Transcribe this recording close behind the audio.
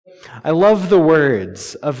I love the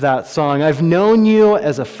words of that song. I've known you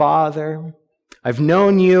as a father. I've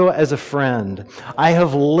known you as a friend. I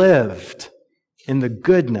have lived in the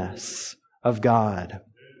goodness of God.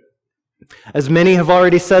 As many have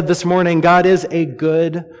already said this morning, God is a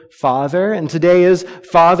good Father, and today is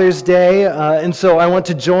Father's Day, and so I want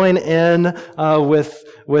to join in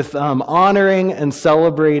with honoring and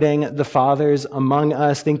celebrating the fathers among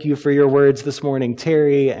us. Thank you for your words this morning,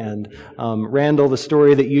 Terry and Randall, the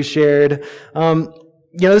story that you shared.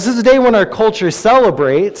 This is a day when our culture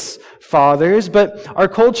celebrates fathers, but our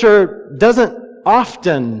culture doesn't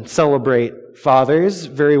often celebrate fathers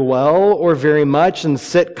very well or very much. In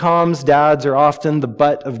sitcoms, dads are often the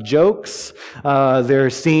butt of jokes. They're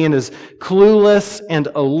seen as clueless and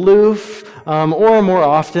aloof, or more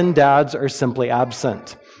often, dads are simply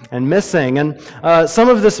absent and missing. And some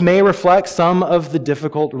of this may reflect some of the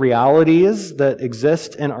difficult realities that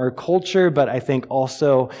exist in our culture, but I think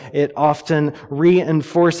also it often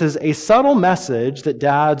reinforces a subtle message that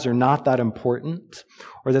dads are not that important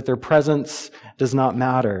or that their presence does not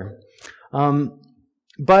matter.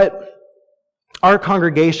 But our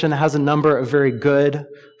congregation has a number of very good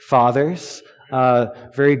fathers,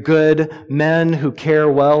 very good men who care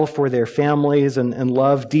well for their families and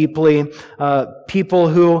love deeply, people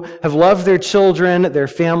who have loved their children, their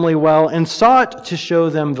family well, and sought to show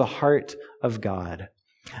them the heart of God.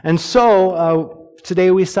 And so today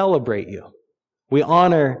we celebrate you. We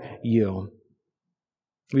honor you.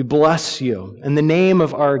 We bless you in the name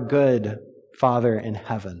of our good Father in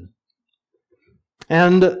heaven.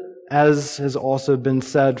 And as has also been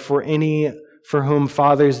said, for any for whom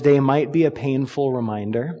Father's Day might be a painful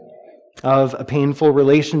reminder of a painful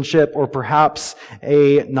relationship or perhaps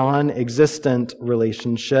a non-existent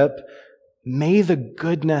relationship, may the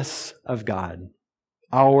goodness of God,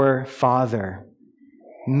 our Father,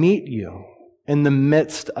 meet you in the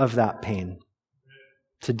midst of that pain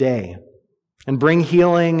today and bring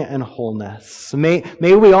healing and wholeness. May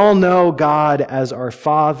we all know God as our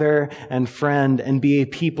Father and friend and be a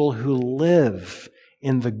people who live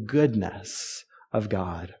in the goodness of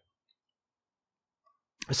God.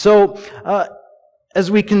 So,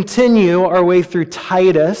 as we continue our way through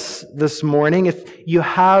Titus this morning, if you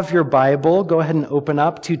have your Bible, go ahead and open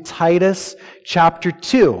up to Titus chapter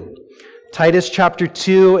 2. Titus chapter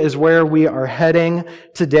 2 is where we are heading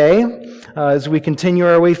today as we continue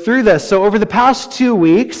our way through this. So over the past 2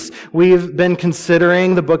 weeks, we've been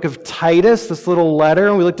considering the book of Titus, this little letter,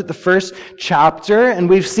 and we looked at the first chapter, and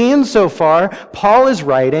we've seen so far Paul is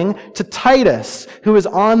writing to Titus, who is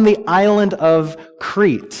on the island of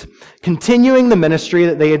Crete, continuing the ministry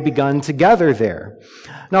that they had begun together there.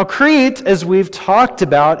 Now, Crete, as we've talked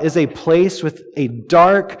about, is a place with a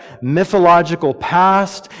dark mythological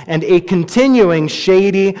past and a continuing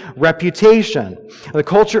shady reputation. The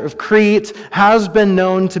culture of Crete has been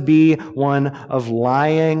known to be one of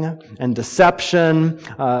lying and deception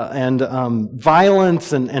and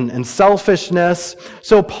violence and selfishness.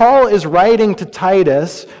 So Paul is writing to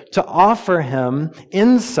Titus to offer him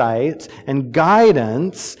insight and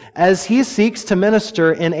guidance as he seeks to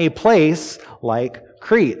minister in a place like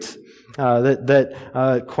Crete,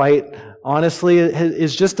 that quite honestly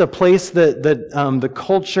is just a place that the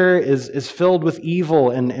culture is filled with evil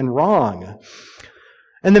and wrong.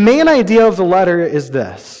 And the main idea of the letter is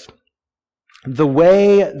this: the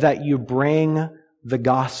way that you bring the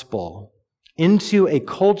gospel into a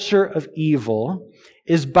culture of evil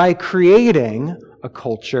is by creating a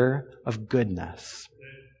culture of goodness.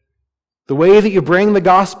 The way that you bring the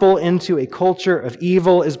gospel into a culture of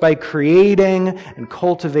evil is by creating and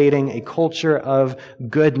cultivating a culture of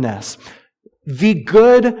goodness. The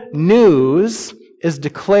good news is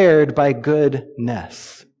declared by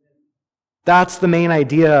goodness. That's the main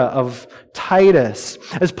idea of Titus.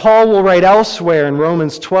 As Paul will write elsewhere in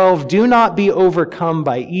Romans 12, do not be overcome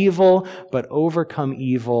by evil, but overcome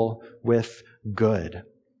evil with good.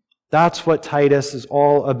 That's what Titus is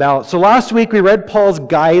all about. So last week we read Paul's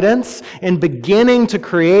guidance in beginning to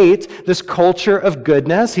create this culture of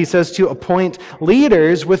goodness. He says to appoint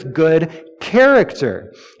leaders with good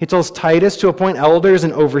character. He tells Titus to appoint elders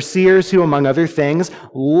and overseers who, among other things,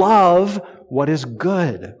 love what is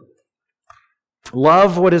good.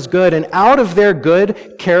 Love what is good. And out of their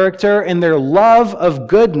good character and their love of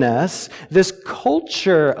goodness, this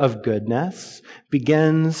culture of goodness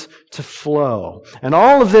begins to flow. And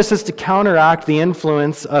all of this is to counteract the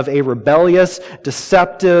influence of a rebellious,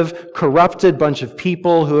 deceptive, corrupted bunch of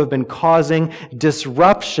people who have been causing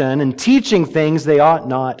disruption and teaching things they ought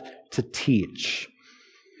not to teach.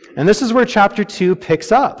 And this is where chapter 2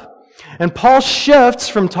 picks up. And Paul shifts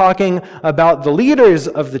from talking about the leaders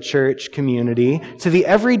of the church community to the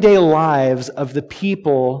everyday lives of the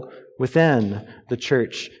people within the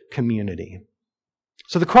church community.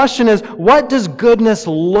 So the question is, what does goodness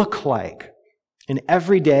look like in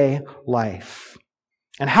everyday life?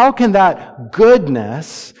 And how can that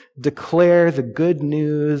goodness declare the good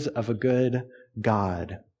news of a good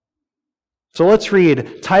God? So let's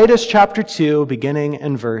read Titus chapter 2, beginning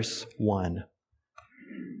in verse 1.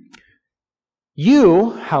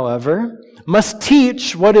 You, however, must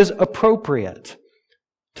teach what is appropriate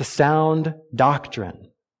to sound doctrine.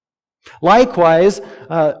 Likewise,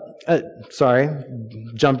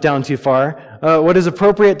 jumped down too far. What is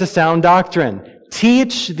appropriate to sound doctrine?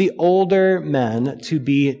 Teach the older men to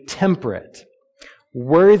be temperate,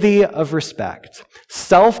 worthy of respect,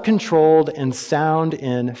 self-controlled, and sound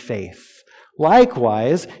in faith.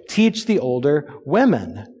 Likewise, teach the older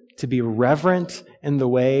women to be reverent in the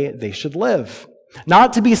way they should live,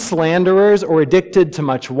 not to be slanderers or addicted to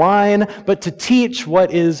much wine, but to teach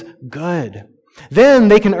what is good. Then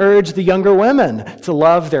they can urge the younger women to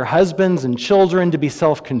love their husbands and children, to be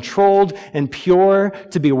self-controlled and pure,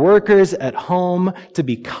 to be workers at home, to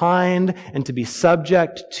be kind, and to be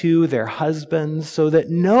subject to their husbands, so that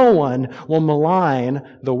no one will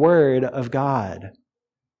malign the word of God.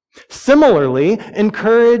 Similarly,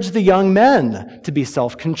 encourage the young men to be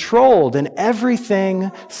self-controlled. In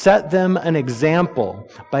everything, set them an example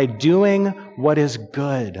by doing what is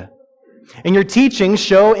good. In your teaching,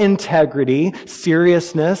 show integrity,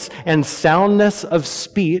 seriousness, and soundness of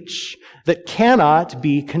speech that cannot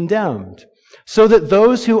be condemned, so that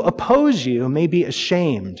those who oppose you may be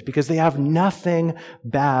ashamed because they have nothing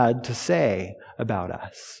bad to say about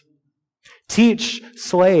us. Teach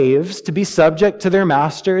slaves to be subject to their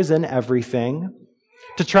masters in everything,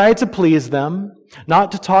 to try to please them,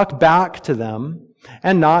 not to talk back to them,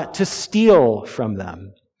 and not to steal from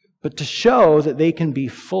them, but to show that they can be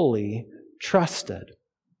fully trusted,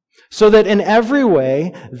 so that in every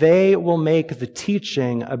way they will make the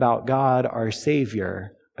teaching about God our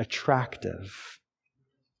Savior attractive.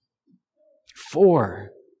 For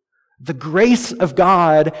the grace of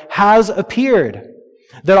God has appeared,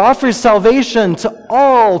 that offers salvation to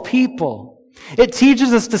all people. It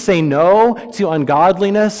teaches us to say no to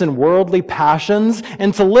ungodliness and worldly passions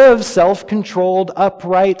and to live self-controlled,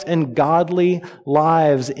 upright, and godly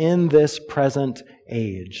lives in this present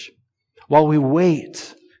age, while we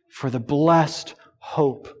wait for the blessed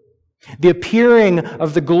hope, the appearing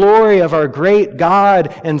of the glory of our great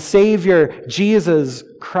God and Savior, Jesus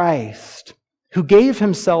Christ, who gave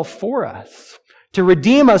himself for us to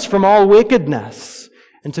redeem us from all wickedness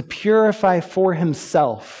and to purify for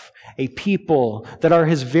himself a people that are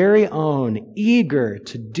his very own, eager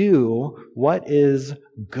to do what is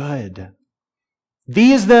good.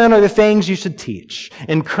 These then are the things you should teach.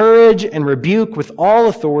 Encourage and rebuke with all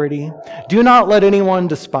authority. Do not let anyone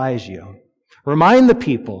despise you. Remind the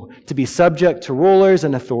people to be subject to rulers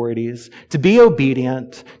and authorities, to be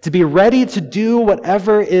obedient, to be ready to do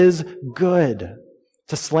whatever is good,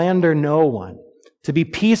 to slander no one, to be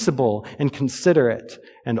peaceable and considerate,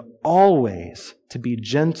 and always to be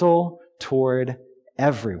gentle toward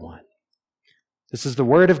everyone. This is the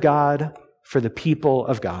word of God for the people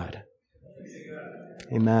of God.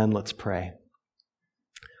 Amen. Let's pray.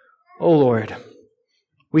 Oh Lord,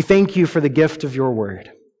 we thank you for the gift of your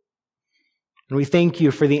word. And we thank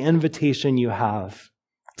you for the invitation you have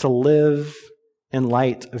to live in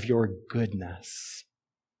light of your goodness.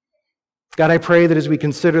 God, I pray that as we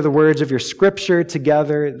consider the words of your scripture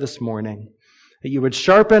together this morning, that you would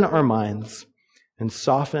sharpen our minds and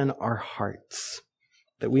soften our hearts,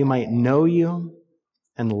 that we might know you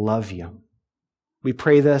and love you. We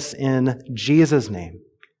pray this in Jesus' name.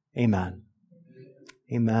 Amen.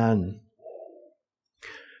 Amen.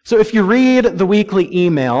 So if you read the weekly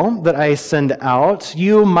email that I send out,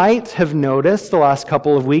 you might have noticed the last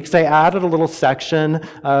couple of weeks I added a little section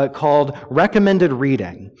called Recommended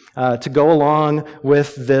Reading to go along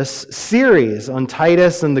with this series on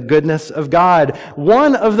Titus and the goodness of God.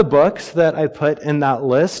 One of the books that I put in that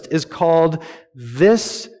list is called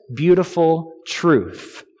This Beautiful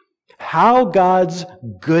Truth: How God's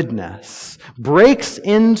Goodness Breaks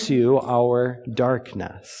into Our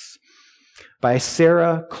Darkness, by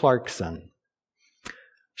Sarah Clarkson.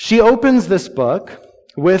 She opens this book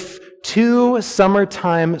with 2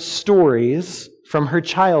 summertime stories from her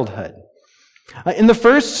childhood. In the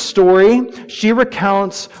first story, she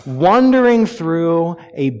recounts wandering through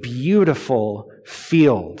a beautiful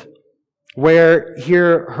field where,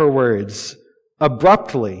 hear her words,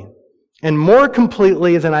 abruptly and more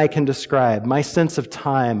completely than I can describe, my sense of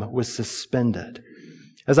time was suspended,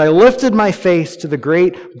 as I lifted my face to the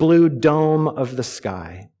great blue dome of the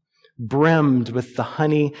sky, brimmed with the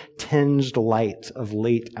honey-tinged light of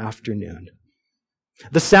late afternoon.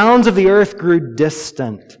 The sounds of the earth grew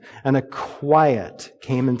distant, and a quiet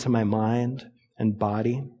came into my mind and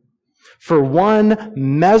body. For one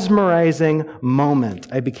mesmerizing moment,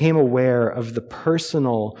 I became aware of the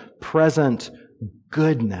personal, present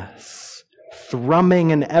goodness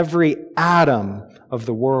thrumming in every atom of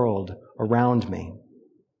the world around me.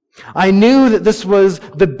 I knew that this was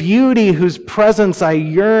the beauty whose presence I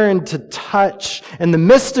yearned to touch, and the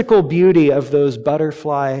mystical beauty of those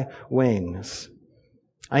butterfly wings.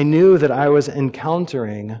 I knew that I was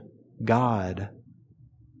encountering God.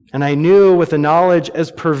 And I knew with a knowledge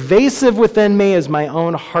as pervasive within me as my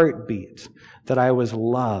own heartbeat that I was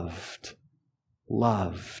loved,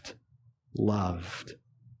 loved, loved.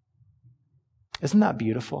 Isn't that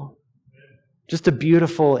beautiful? Just a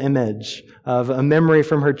beautiful image of a memory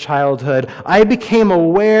from her childhood. I became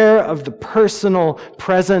aware of the personal,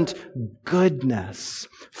 present goodness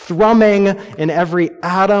thrumming in every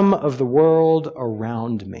atom of the world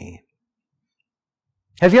around me.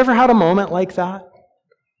 Have you ever had a moment like that?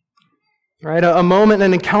 Right? A moment,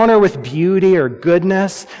 an encounter with beauty or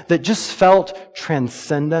goodness that just felt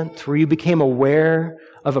transcendent, where you became aware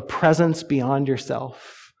of a presence beyond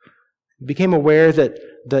yourself. You became aware that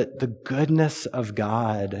the goodness of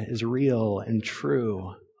God is real and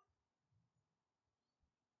true.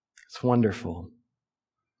 It's wonderful.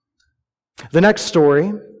 The next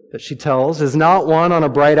story that she tells is not one on a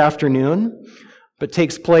bright afternoon, but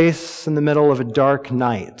takes place in the middle of a dark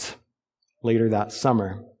night later that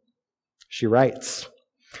summer. She writes,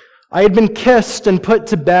 I had been kissed and put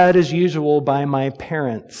to bed as usual by my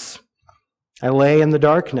parents. I lay in the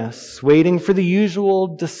darkness, waiting for the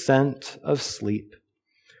usual descent of sleep.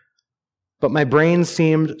 But my brain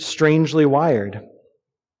seemed strangely wired.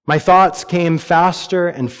 My thoughts came faster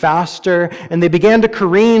and faster, and they began to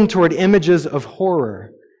careen toward images of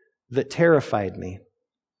horror that terrified me.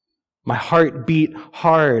 My heart beat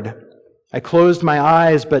hard. I closed my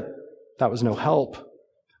eyes, but that was no help.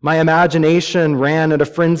 My imagination ran at a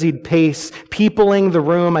frenzied pace, peopling the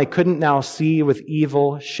room I couldn't now see with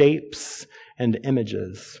evil shapes and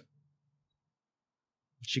images.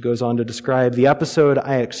 She goes on to describe the episode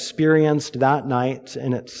I experienced that night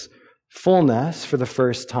in its fullness for the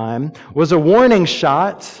first time was a warning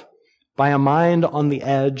shot by a mind on the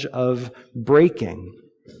edge of breaking.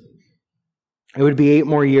 It would be 8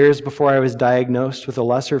 more years before I was diagnosed with a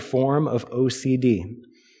lesser form of OCD,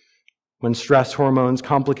 when stress hormones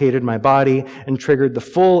complicated my body and triggered the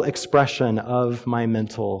full expression of my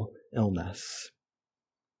mental illness.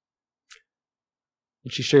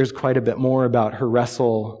 And she shares quite a bit more about her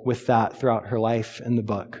wrestle with that throughout her life in the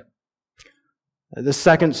book. The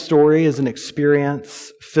second story is an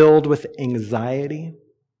experience filled with anxiety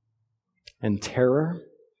and terror.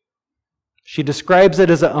 She describes it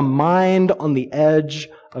as a mind on the edge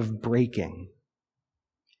of breaking.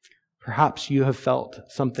 Perhaps you have felt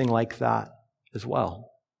something like that as well.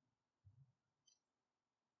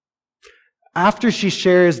 After she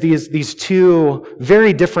shares these 2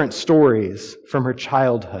 very different stories from her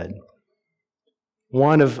childhood,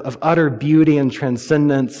 one of utter beauty and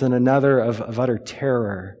transcendence and another of utter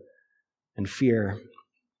terror and fear,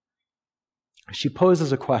 she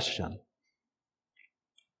poses a question.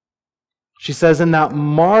 She says, in that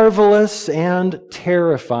marvelous and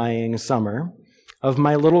terrifying summer of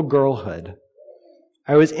my little girlhood,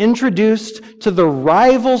 I was introduced to the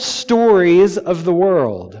rival stories of the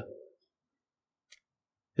world.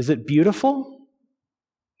 Is it beautiful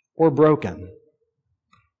or broken?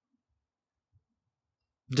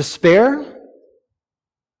 Despair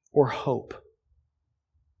or hope?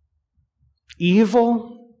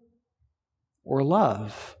 Evil or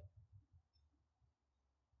love?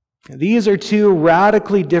 These are 2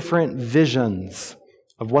 radically different visions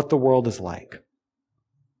of what the world is like.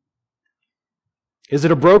 Is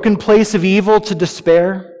it a broken place of evil to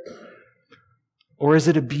despair? Or is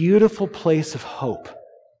it a beautiful place of hope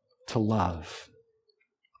to love?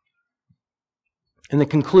 In the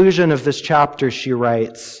conclusion of this chapter, she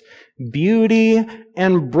writes, beauty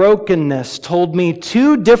and brokenness told me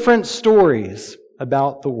 2 different stories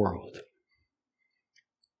about the world.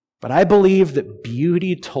 But I believe that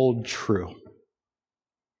beauty told true.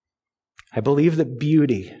 I believe that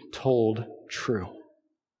beauty told true.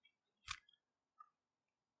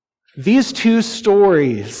 These 2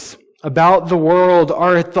 stories about the world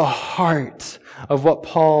are at the heart of what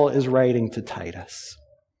Paul is writing to Titus.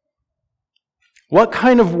 What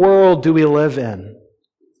kind of world do we live in?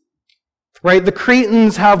 Right? The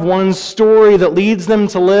Cretans have one story that leads them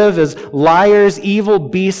to live as liars, evil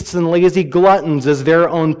beasts, and lazy gluttons, as their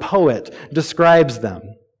own poet describes them.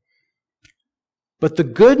 But the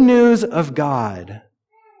good news of God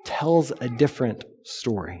tells a different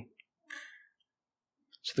story.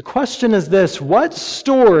 So the question is this: what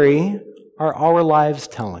story are our lives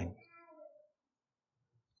telling?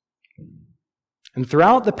 And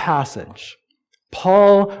throughout the passage,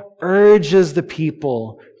 Paul urges the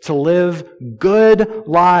people to live good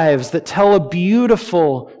lives that tell a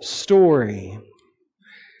beautiful story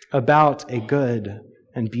about a good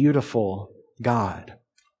and beautiful God.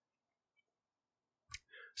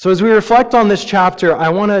 So as we reflect on this chapter, I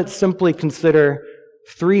want to simply consider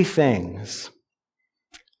three things.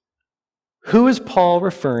 Who is Paul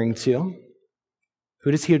referring to?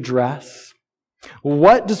 Who does he address?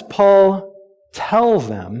 What does Paul tell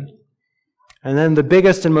them? And then the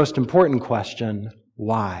biggest and most important question,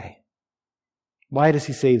 why? Why does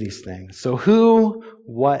he say these things? So who,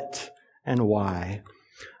 what, and why?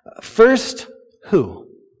 First, who?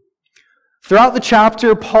 Throughout the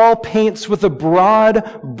chapter, Paul paints with a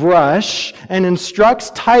broad brush and instructs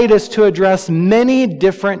Titus to address many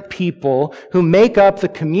different people who make up the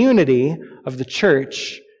community of the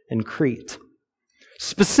church in Crete.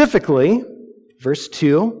 Specifically, verse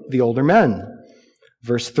 2, the older men.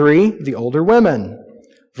 Verse 3, the older women.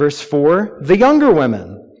 Verse 4, the younger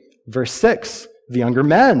women. Verse 6, the younger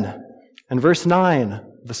men. And verse 9,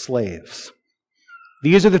 the slaves.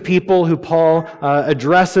 These are the people who Paul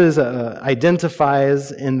addresses,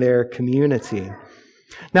 identifies in their community.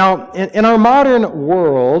 Now, in our modern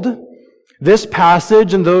world, this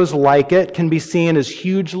passage and those like it can be seen as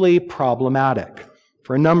hugely problematic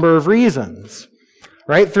for a number of reasons.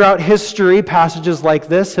 Right? Throughout history, passages like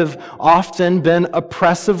this have often been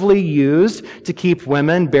oppressively used to keep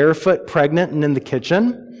women barefoot, pregnant, and in the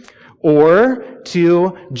kitchen, or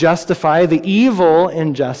to justify the evil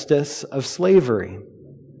injustice of slavery.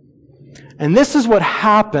 And this is what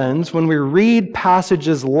happens when we read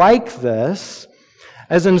passages like this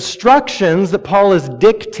as instructions that Paul is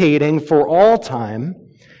dictating for all time,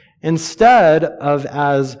 instead of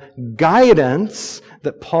as guidance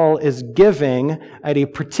that Paul is giving at a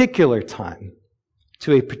particular time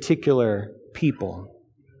to a particular people.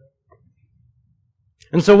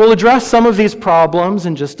 And so we'll address some of these problems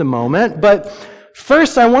in just a moment, but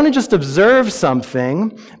first I want to just observe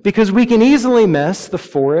something, because we can easily miss the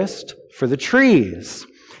forest for the trees,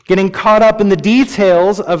 getting caught up in the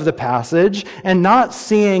details of the passage and not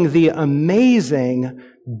seeing the amazing,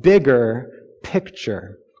 bigger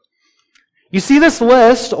picture. You see, this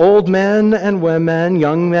list, old men and women,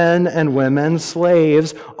 young men and women,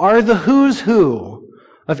 slaves, are the who's who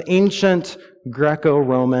of ancient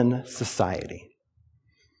Greco-Roman society.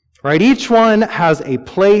 Right? Each one has a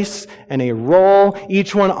place and a role.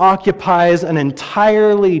 Each one occupies an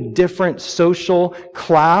entirely different social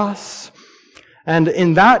class. And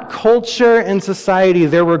in that culture and society,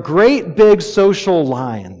 there were great big social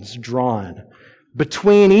lines drawn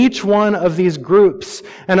between each one of these groups.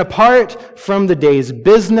 And apart from the day's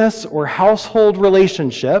business or household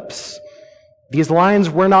relationships, these lines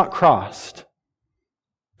were not crossed.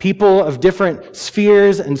 People of different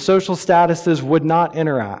spheres and social statuses would not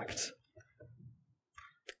interact.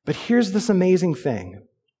 But here's this amazing thing.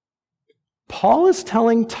 Paul is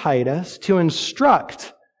telling Titus to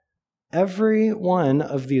instruct every one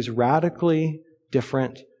of these radically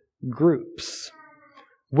different groups.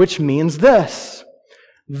 Which means this: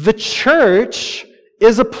 the church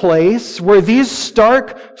is a place where these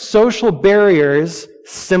stark social barriers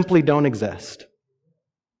simply don't exist.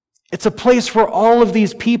 It's a place where all of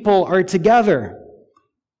these people are together.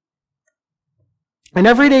 In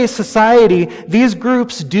everyday society, these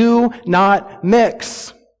groups do not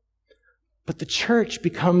mix. But the church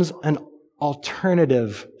becomes an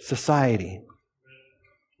alternative society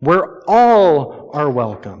where all are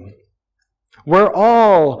welcome, where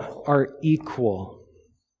all are equal.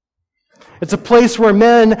 It's a place where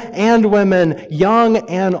men and women, young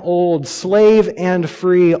and old, slave and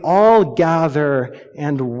free, all gather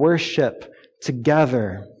and worship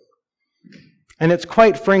together. And it's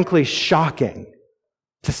quite frankly shocking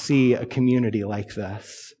to see a community like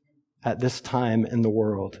this at this time in the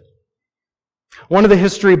world. One of the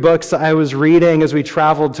history books I was reading as we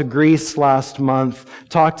traveled to Greece last month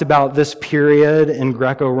talked about this period in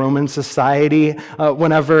Greco-Roman society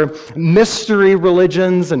whenever mystery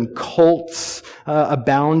religions and cults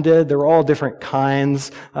abounded. There were all different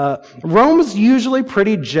kinds. Rome was usually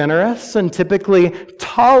pretty generous and typically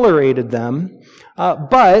tolerated them.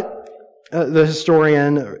 But the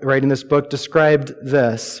historian writing this book described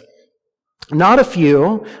this: Not a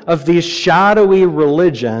few of these shadowy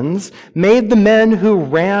religions made the men who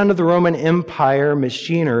ran the Roman Empire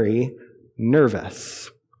machinery nervous.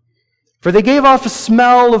 For they gave off a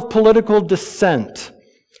smell of political dissent,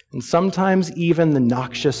 and sometimes even the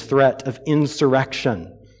noxious threat of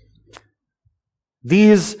insurrection.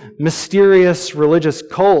 These mysterious religious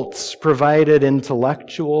cults provided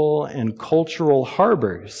intellectual and cultural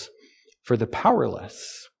harbors for the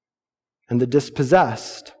powerless and the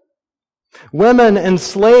dispossessed. Women and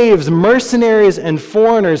slaves, mercenaries and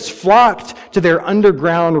foreigners flocked to their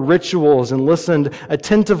underground rituals and listened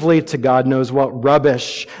attentively to God knows what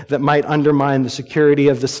rubbish that might undermine the security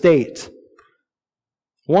of the state.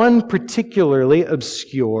 One particularly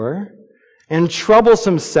obscure and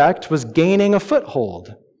troublesome sect was gaining a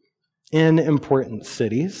foothold in important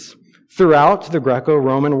cities throughout the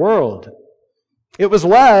Greco-Roman world. It was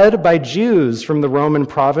led by Jews from the Roman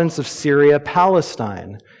province of Syria,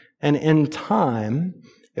 Palestine, and in time,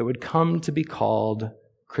 it would come to be called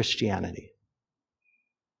Christianity.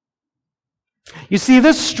 You see,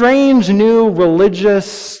 this strange new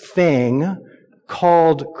religious thing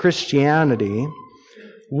called Christianity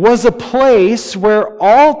was a place where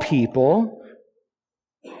all people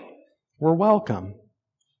were welcome.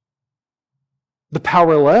 The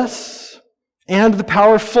powerless and the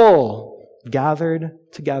powerful gathered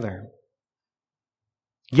together.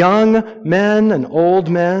 Young men and old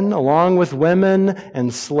men, along with women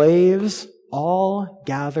and slaves, all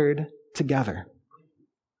gathered together.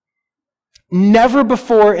 Never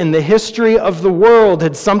before in the history of the world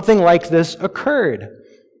had something like this occurred.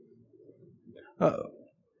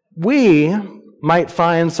 We might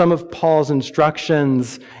find some of Paul's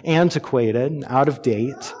instructions antiquated and out of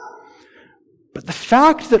date, but the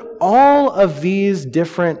fact that all of these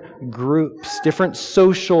different groups, different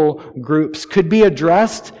social groups, could be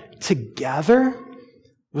addressed together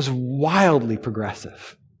was wildly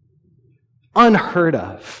progressive, unheard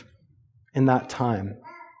of in that time.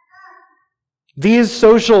 These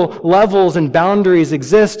social levels and boundaries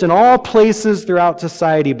exist in all places throughout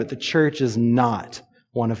society, but the church is not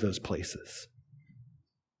one of those places.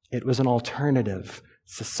 It was an alternative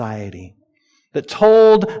society that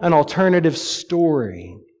told an alternative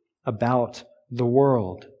story about the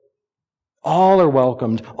world. All are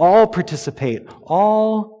welcomed, all participate,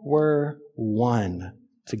 all were one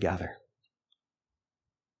together.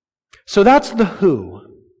 So that's the who.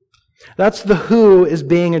 That's the who is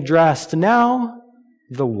being addressed. Now,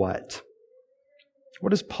 the what.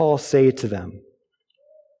 What does Paul say to them?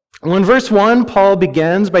 Well, in verse 1, Paul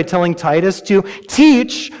begins by telling Titus to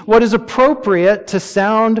teach what is appropriate to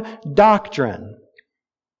sound doctrine.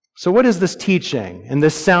 So what is this teaching and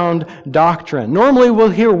this sound doctrine? Normally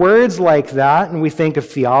we'll hear words like that and we think of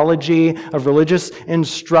theology, of religious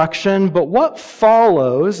instruction, but what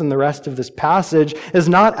follows in the rest of this passage is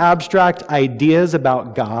not abstract ideas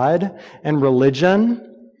about God and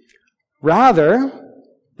religion. Rather,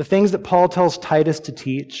 the things that Paul tells Titus to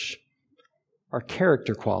teach are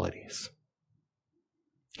character qualities.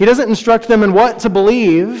 He doesn't instruct them in what to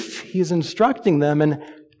believe. He's instructing them in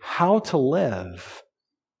how to live.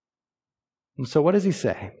 And so what does he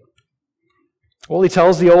say? Well, he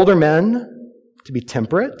tells the older men to be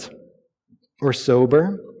temperate or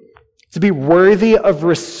sober, to be worthy of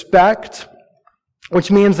respect,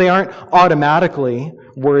 which means they aren't automatically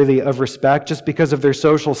worthy of respect just because of their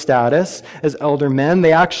social status as elder men.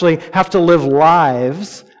 They actually have to live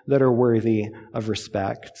lives that are worthy of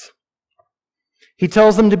respect. He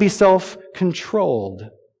tells them to be self-controlled,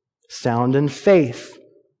 sound in faith,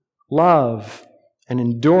 love, and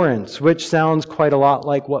endurance, which sounds quite a lot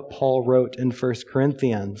like what Paul wrote in 1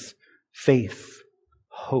 Corinthians. Faith,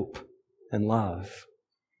 hope, and love.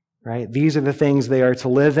 Right? These are the things they are to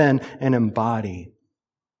live in and embody.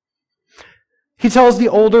 He tells the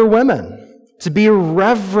older women to be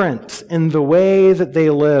reverent in the way that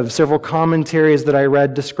they live. Several commentaries that I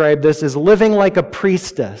read describe this as living like a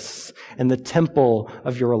priestess in the temple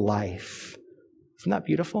of your life. Isn't that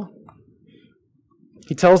beautiful?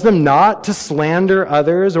 He tells them not to slander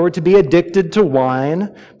others or to be addicted to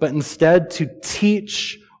wine, but instead to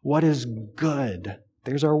teach what is good.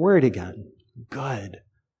 There's our word again. Good.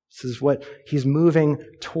 This is what he's moving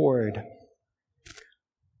toward.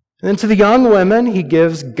 And then to the young women, he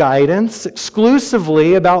gives guidance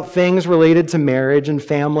exclusively about things related to marriage and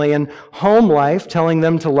family and home life, telling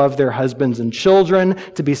them to love their husbands and children,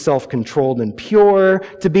 to be self-controlled and pure,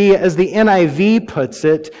 to be, as the NIV puts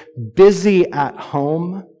it, busy at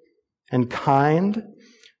home and kind,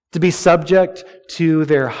 to be subject to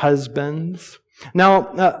their husbands. Now,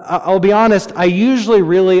 I'll be honest, I usually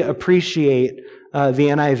really appreciate the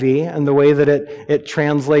NIV, and the way that it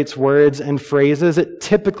translates words and phrases. It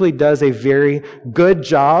typically does a very good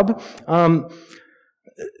job.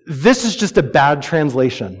 This is just a bad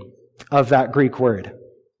translation of that Greek word.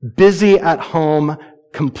 Busy at home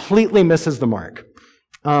completely misses the mark.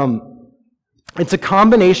 It's a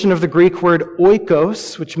combination of the Greek word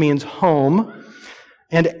oikos, which means home,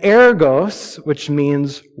 and ergos, which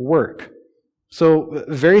means work. So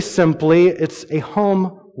very simply, it's a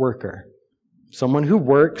home worker, someone who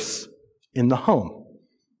works in the home.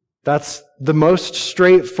 That's the most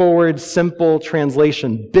straightforward, simple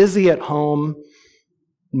translation. Busy at home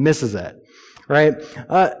misses it, right?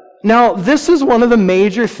 Now, this is one of the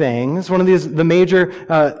major things, the major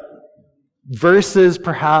verses,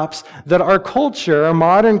 perhaps, that our culture, our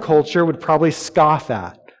modern culture, would probably scoff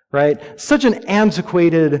at, right? Such an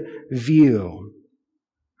antiquated view.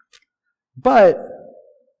 But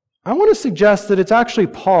I want to suggest that it's actually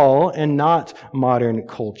Paul and not modern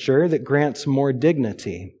culture that grants more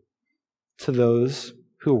dignity to those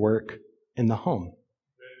who work in the home.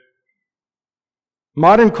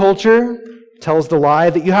 Modern culture tells the lie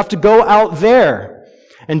that you have to go out there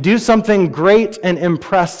and do something great and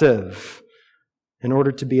impressive in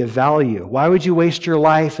order to be of value. Why would you waste your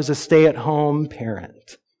life as a stay-at-home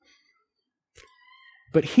parent?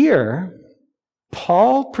 But here,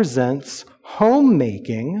 Paul presents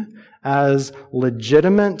homemaking as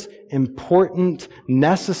legitimate, important,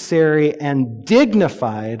 necessary, and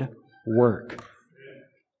dignified work.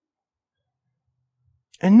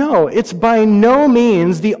 And no, it's by no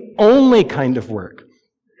means the only kind of work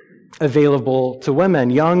available to women,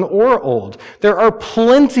 young or old. There are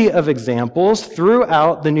plenty of examples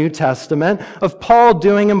throughout the New Testament of Paul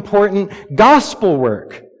doing important gospel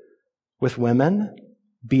work with women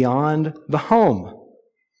beyond the home.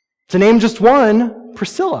 To name just one,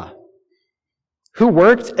 Priscilla, who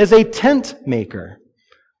worked as a tent maker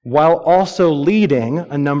while also leading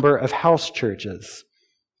a number of house churches,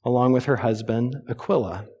 along with her husband,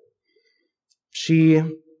 Aquila. She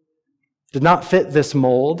did not fit this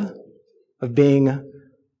mold of being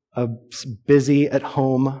a busy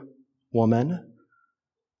at-home woman.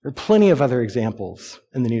 There are plenty of other examples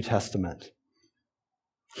in the New Testament.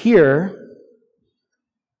 Here,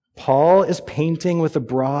 Paul is painting with a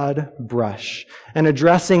broad brush and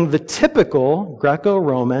addressing the typical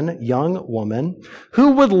Greco-Roman young woman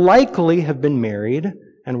who would likely have been married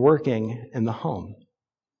and working in the home.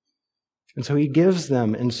 And so he gives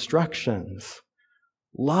them instructions.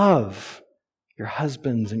 Love your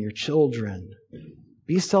husbands and your children.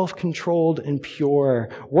 Be self-controlled and pure.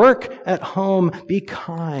 Work at home. Be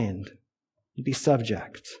kind. Be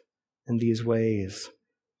subject in these ways.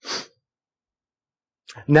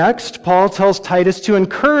 Next, Paul tells Titus to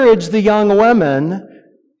encourage the young men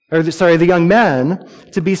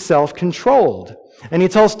to be self-controlled. And he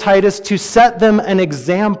tells Titus to set them an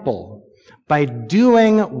example by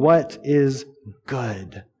doing what is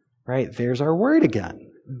good. Right? There's our word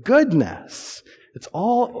again. Goodness. It's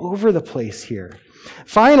all over the place here.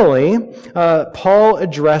 Finally, Paul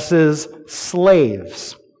addresses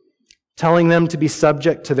slaves, telling them to be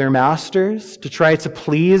subject to their masters, to try to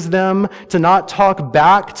please them, to not talk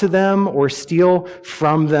back to them or steal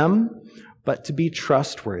from them, but to be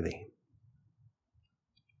trustworthy.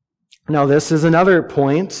 Now, this is another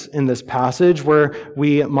point in this passage where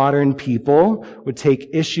we modern people would take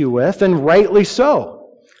issue with, and rightly so.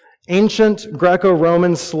 Ancient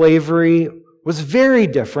Greco-Roman slavery was very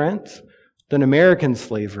different than American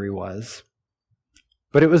slavery was,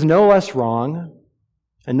 but it was no less wrong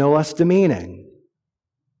and no less demeaning.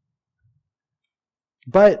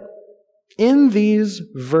 But in these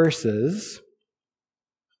verses,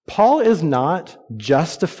 Paul is not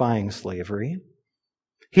justifying slavery.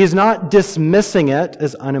 He is not dismissing it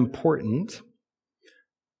as unimportant.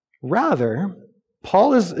 Rather,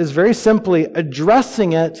 Paul is very simply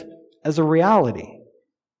addressing it as a reality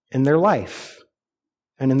in their life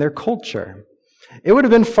and in their culture. It would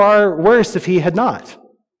have been far worse if he had not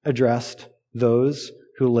addressed those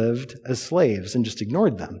who lived as slaves and just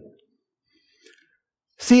ignored them.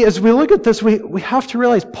 See, as we look at this, we have to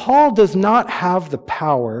realize Paul does not have the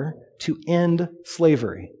power to end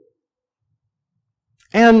slavery.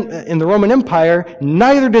 And in the Roman Empire,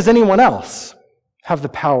 neither does anyone else have the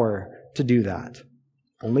power to do that.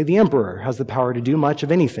 Only the emperor has the power to do much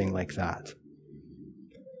of anything like that.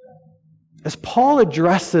 As Paul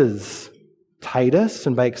addresses Titus,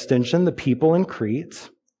 and by extension the people in Crete,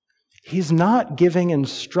 he's not giving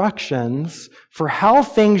instructions for how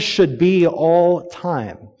things should be all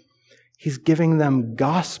time. He's giving them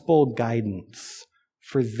gospel guidance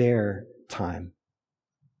for their time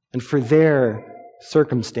and for their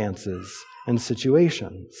circumstances and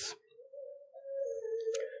situations.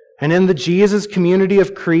 And in the Jesus community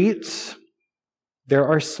of Crete, there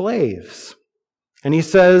are slaves. And he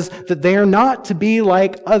says that they are not to be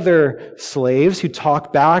like other slaves who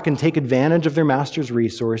talk back and take advantage of their master's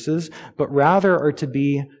resources, but rather are to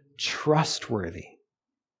be trustworthy,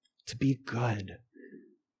 to be good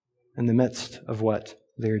in the midst of what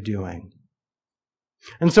they're doing.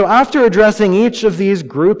 And so after addressing each of these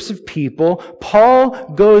groups of people,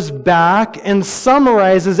 Paul goes back and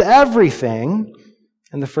summarizes everything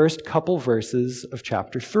in the first couple verses of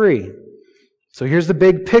chapter 3. So here's the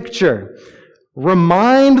big picture.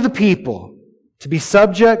 Remind the people to be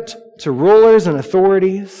subject to rulers and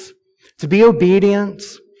authorities, to be obedient,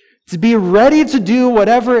 to be ready to do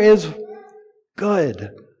whatever is good,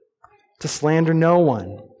 to slander no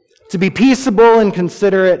one, to be peaceable and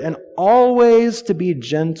considerate, and always to be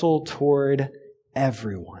gentle toward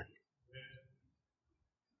everyone.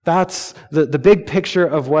 That's the big picture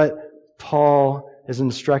of what Paul is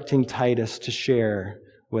instructing Titus to share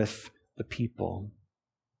with the people.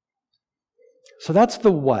 So that's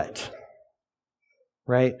the what,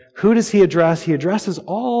 right? Who does he address? He addresses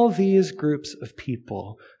all these groups of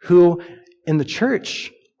people who in the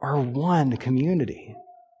church are one community,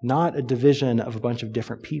 not a division of a bunch of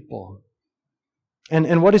different people.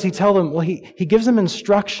 And what does he tell them? Well, he gives them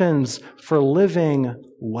instructions for living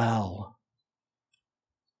well.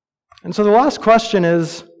 And so the last question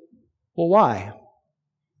is, well, why?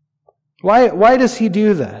 Why does he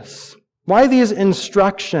do this? Why these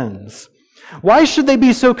instructions? Why should they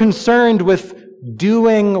be so concerned with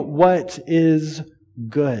doing what is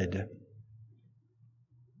good?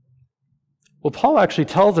 Well, Paul actually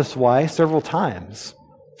tells us why several times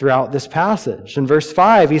throughout this passage. In verse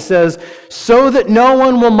 5, he says, so that no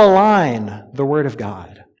one will malign the word of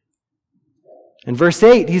God. In verse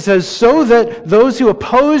 8, he says, so that those who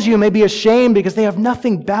oppose you may be ashamed because they have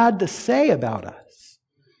nothing bad to say about us.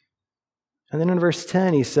 And then in verse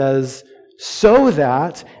 10, he says, so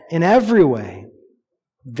that in every way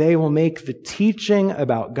they will make the teaching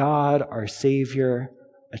about God, our Savior,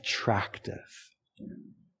 attractive.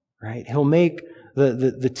 Right? He'll make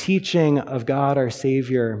the teaching of God, our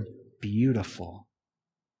Savior, beautiful.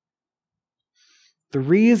 The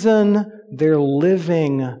reason their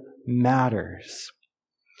living matters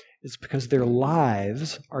is because their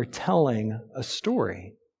lives are telling a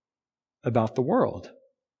story about the world.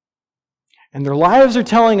 And their lives are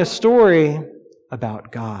telling a story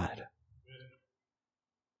about God.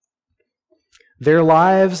 Their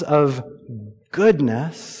lives of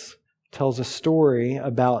goodness tells a story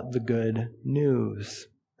about the good news.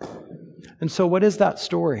 And so what is that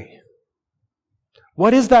story?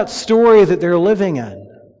 What is that story that they're living in?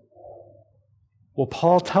 Well,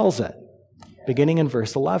 Paul tells it, beginning in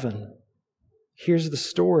verse 11. Here's the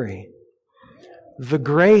story. The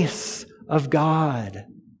grace of God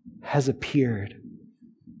has appeared,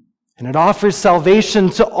 and it offers salvation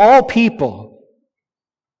to all people.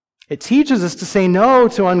 It teaches us to say no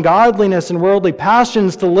to ungodliness and worldly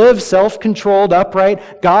passions, to live self-controlled,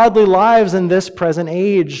 upright, godly lives in this present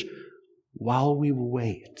age while we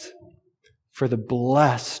wait for the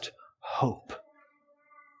blessed hope,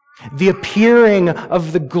 the appearing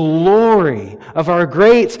of the glory of our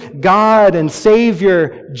great God and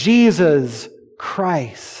Savior, Jesus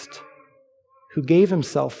Christ, who gave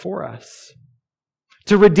himself for us,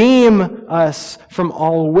 to redeem us from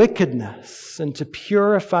all wickedness and to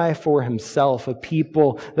purify for himself a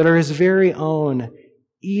people that are his very own,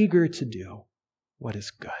 eager to do what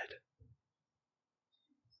is good.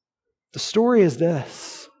 The story is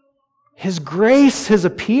this: his grace has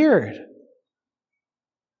appeared,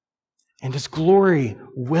 and his glory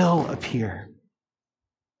will appear.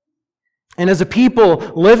 And as a people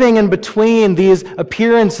living in between these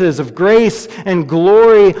appearances of grace and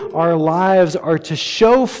glory, our lives are to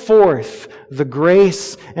show forth the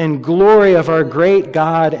grace and glory of our great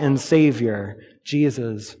God and Savior,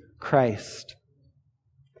 Jesus Christ,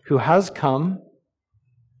 who has come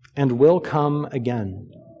and will come again.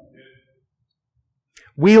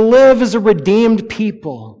 We live as a redeemed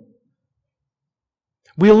people.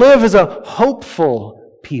 We live as a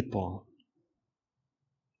hopeful people.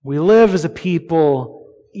 We live as a people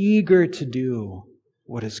eager to do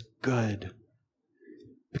what is good,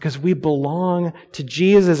 because we belong to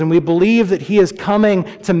Jesus and we believe that he is coming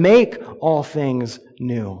to make all things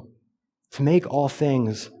new, to make all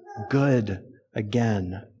things good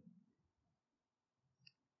again.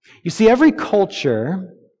 You see, every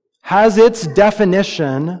culture has its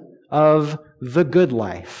definition of the good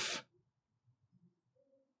life,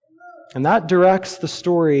 and that directs the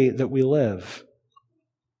story that we live.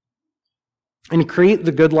 In Crete,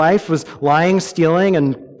 the good life was lying, stealing,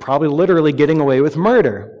 and probably literally getting away with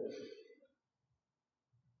murder.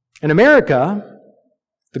 In America,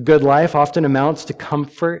 the good life often amounts to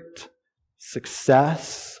comfort,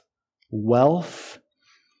 success, wealth,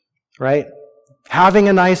 right? Having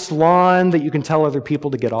a nice lawn that you can tell other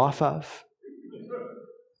people to get off of.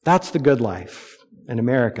 That's the good life in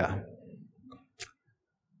America.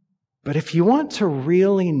 But if you want to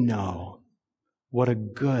really know what a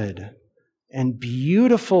good and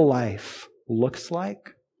beautiful life looks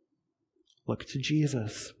like, look to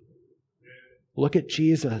Jesus. Look at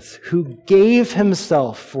Jesus, who gave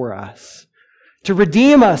himself for us to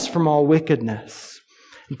redeem us from all wickedness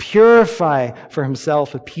and purify for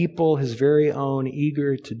himself a people his very own,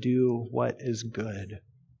 eager to do what is good.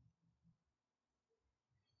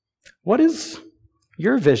 What is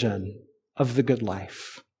your vision of the good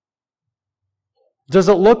life? Does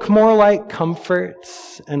it look more like comfort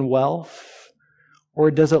and wealth, or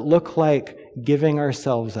does it look like giving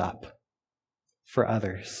ourselves up for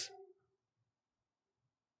others?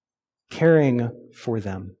 Caring for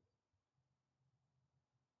them.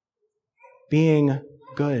 Being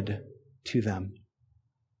good to them.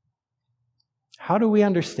 How do we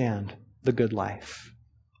understand the good life?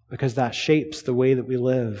 Because that shapes the way that we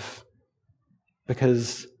live.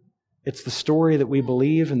 Because it's the story that we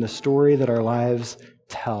believe and the story that our lives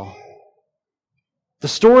tell. The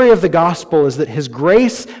story of the gospel is that his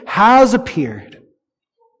grace has appeared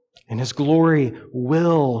and his glory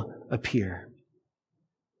will appear.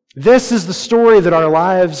 This is the story that our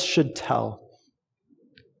lives should tell.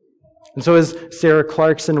 And so as Sarah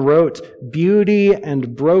Clarkson wrote, beauty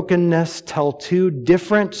and brokenness tell two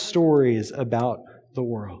different stories about the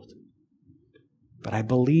world. But I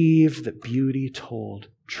believe that beauty told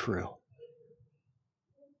true.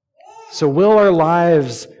 So will our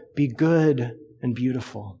lives be good and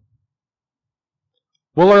beautiful?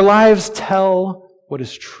 Will our lives tell what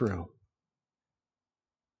is true?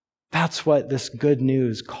 That's what this good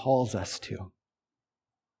news calls us to.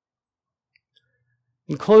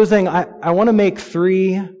 In closing, I want to make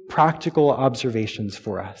 3 practical observations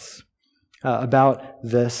for us about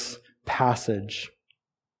this passage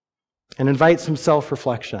and invite some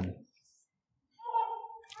self-reflection.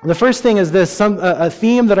 The first thing is this, a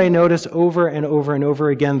theme that I notice over and over and over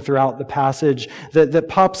again throughout the passage that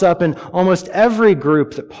pops up in almost every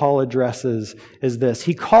group that Paul addresses is this.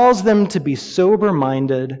 He calls them to be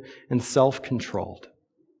sober-minded and self-controlled.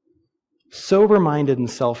 Sober-minded and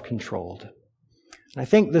self-controlled. And I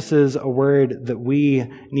think this is a word that we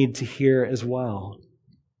need to hear as well.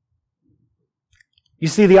 You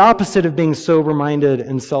see, the opposite of being sober-minded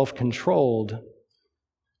and self-controlled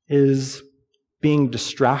is being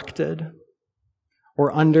distracted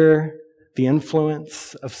or under the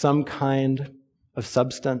influence of some kind of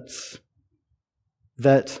substance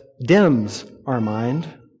that dims our mind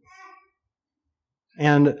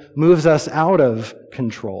and moves us out of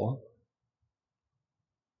control.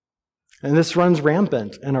 And this runs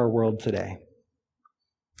rampant in our world today.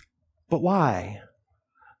 But why?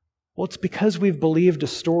 Well, it's because we've believed a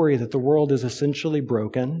story that the world is essentially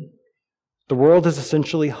broken, the world is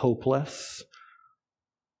essentially hopeless,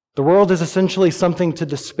 the world is essentially something to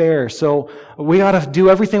despair, so we ought to do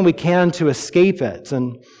everything we can to escape it.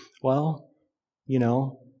 And, well,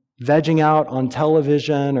 vegging out on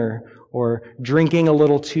television or drinking a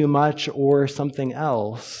little too much or something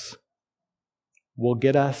else will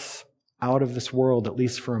get us out of this world, at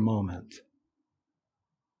least for a moment.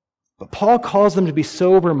 But Paul calls them to be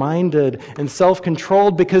sober-minded and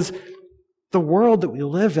self-controlled because the world that we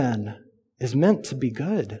live in is meant to be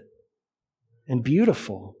good and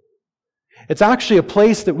beautiful. It's actually a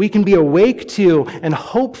place that we can be awake to and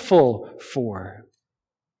hopeful for.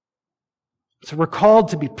 So we're called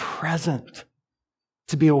to be present,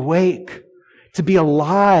 to be awake, to be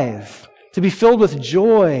alive, to be filled with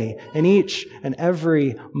joy in each and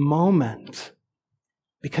every moment,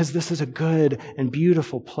 because this is a good and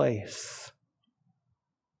beautiful place,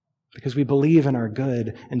 because we believe in our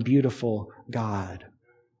good and beautiful God.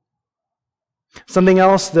 Something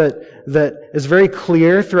else that is very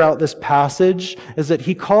clear throughout this passage is that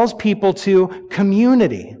he calls people to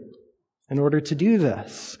community in order to do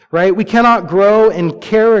this, right? We cannot grow in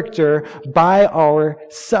character by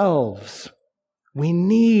ourselves. We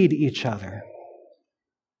need each other.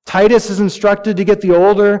 Titus is instructed to get the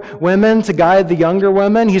older women to guide the younger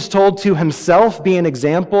women. He's told to himself be an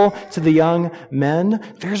example to the young men.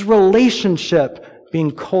 There's relationship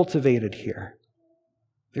being cultivated here.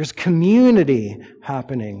 There's community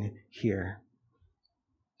happening here.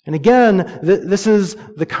 And again, this is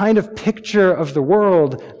the kind of picture of the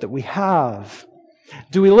world that we have.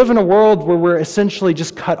 Do we live in a world where we're essentially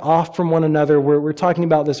just cut off from one another? We're talking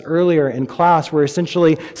about this earlier in class. We're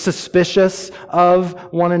essentially suspicious of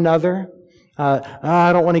one another.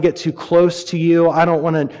 I don't want to get too close to you. I don't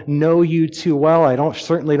want to know you too well.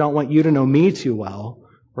 Certainly don't want you to know me too well,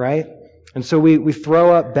 right? And so we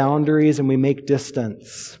throw up boundaries and we make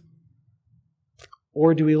distance.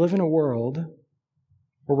 Or do we live in a world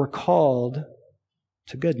where we're called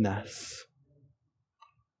to goodness,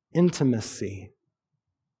 intimacy,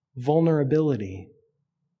 vulnerability?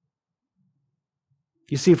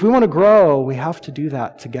 You see, if we want to grow, we have to do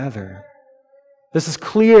that together. This is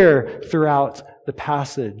clear throughout the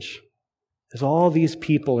passage, as all these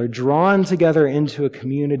people are drawn together into a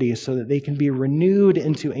community so that they can be renewed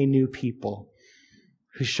into a new people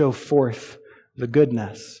who show forth the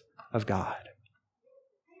goodness of God.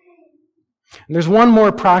 And there's one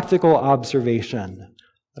more practical observation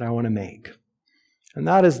that I want to make, and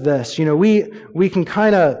that is this. We can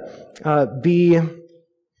kind of be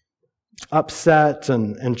upset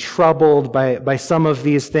and troubled by some of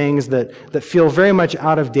these things that feel very much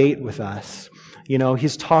out of date with us.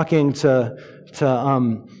 He's talking to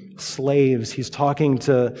slaves. He's talking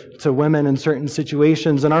to women in certain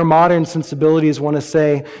situations. And our modern sensibilities want to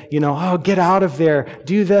say, oh, get out of there,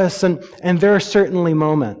 do this. And there are certainly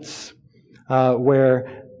moments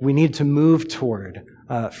where we need to move toward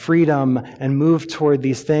freedom and move toward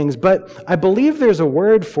these things. But I believe there's a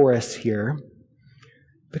word for us here,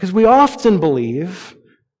 because we often believe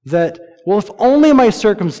that, well, if only my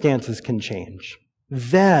circumstances can change,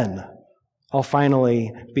 then I'll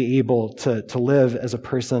finally be able to live as a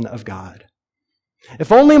person of God.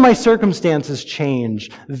 If only my circumstances change,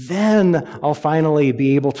 then I'll finally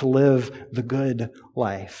be able to live the good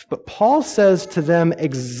life. But Paul says to them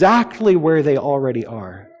exactly where they already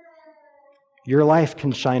are. Your life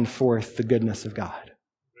can shine forth the goodness of God.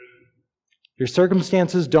 Your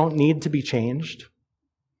circumstances don't need to be changed.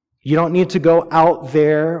 You don't need to go out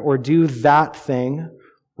there or do that thing.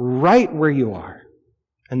 Right where you are,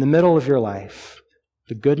 in the middle of your life,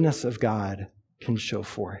 the goodness of God can show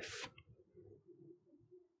forth.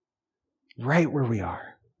 Right where we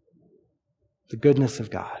are, the goodness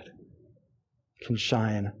of God can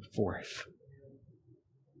shine forth.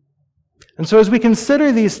 And so as we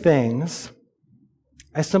consider these things,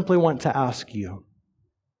 I simply want to ask you,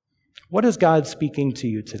 what is God speaking to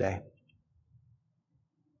you today?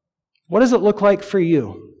 What does it look like for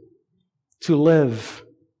you to live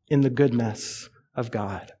in the goodness of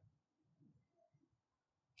God?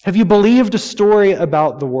 Have you believed a story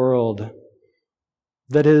about the world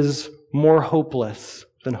that is more hopeless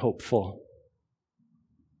than hopeful?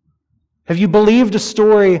 Have you believed a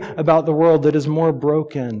story about the world that is more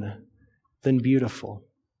broken than beautiful?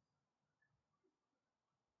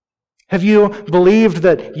 Have you believed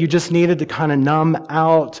that you just needed to kind of numb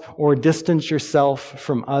out or distance yourself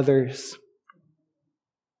from others?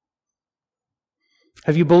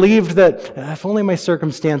 Have you believed that if only my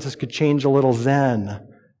circumstances could change a little, then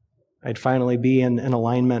I'd finally be in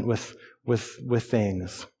alignment with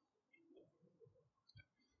things?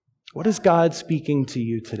 What is God speaking to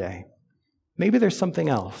you today? Maybe there's something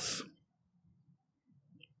else.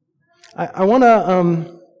 I want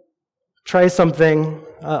to try something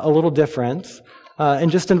a little different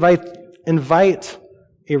and just invite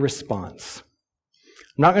a response.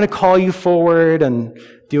 I'm not going to call you forward and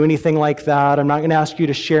do anything like that. I'm not going to ask you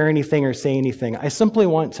to share anything or say anything. I simply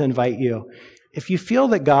want to invite you. If you feel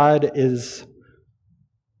that God is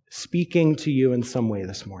speaking to you in some way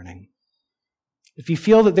this morning, if you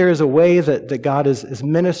feel that there is a way that God is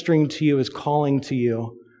ministering to you, is calling to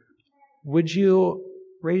you, would you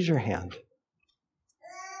raise your hand?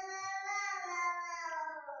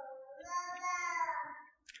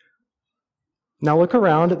 Now look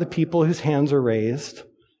around at the people whose hands are raised.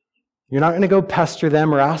 You're not going to go pester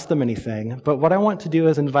them or ask them anything, but what I want to do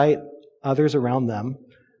is invite others around them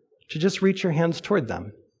to just reach your hands toward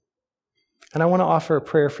them. And I want to offer a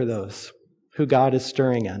prayer for those who God is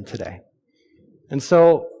stirring in today. And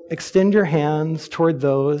so extend your hands toward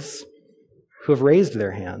those who have raised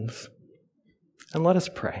their hands, and let us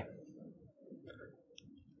pray.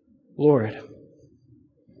 Lord,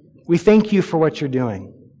 we thank you for what you're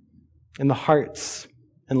doing in the hearts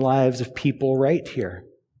and lives of people right here,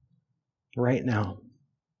 right now.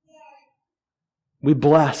 We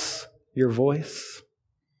bless your voice.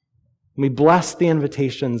 We bless the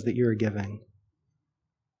invitations that you are giving.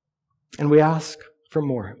 And we ask for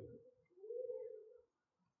more.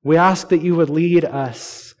 We ask that you would lead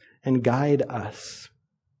us and guide us,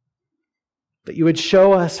 that you would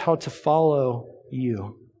show us how to follow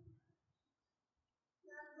you.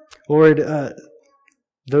 Lord,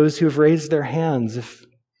 those who have raised their hands,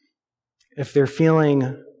 if they're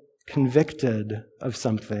feeling convicted of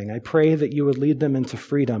something, I pray that you would lead them into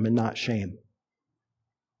freedom and not shame.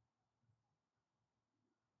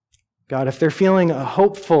 God, if they're feeling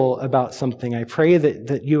hopeful about something, I pray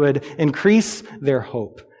that you would increase their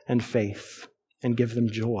hope and faith and give them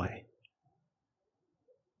joy.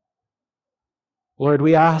 Lord,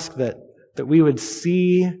 we ask that we would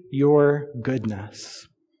see your goodness,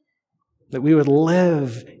 that we would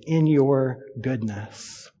live in your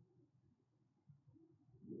goodness,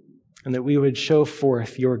 and that we would show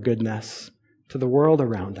forth your goodness to the world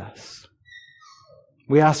around us.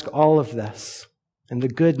 We ask all of this in the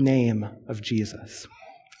good name of Jesus.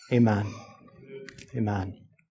 Amen. Amen.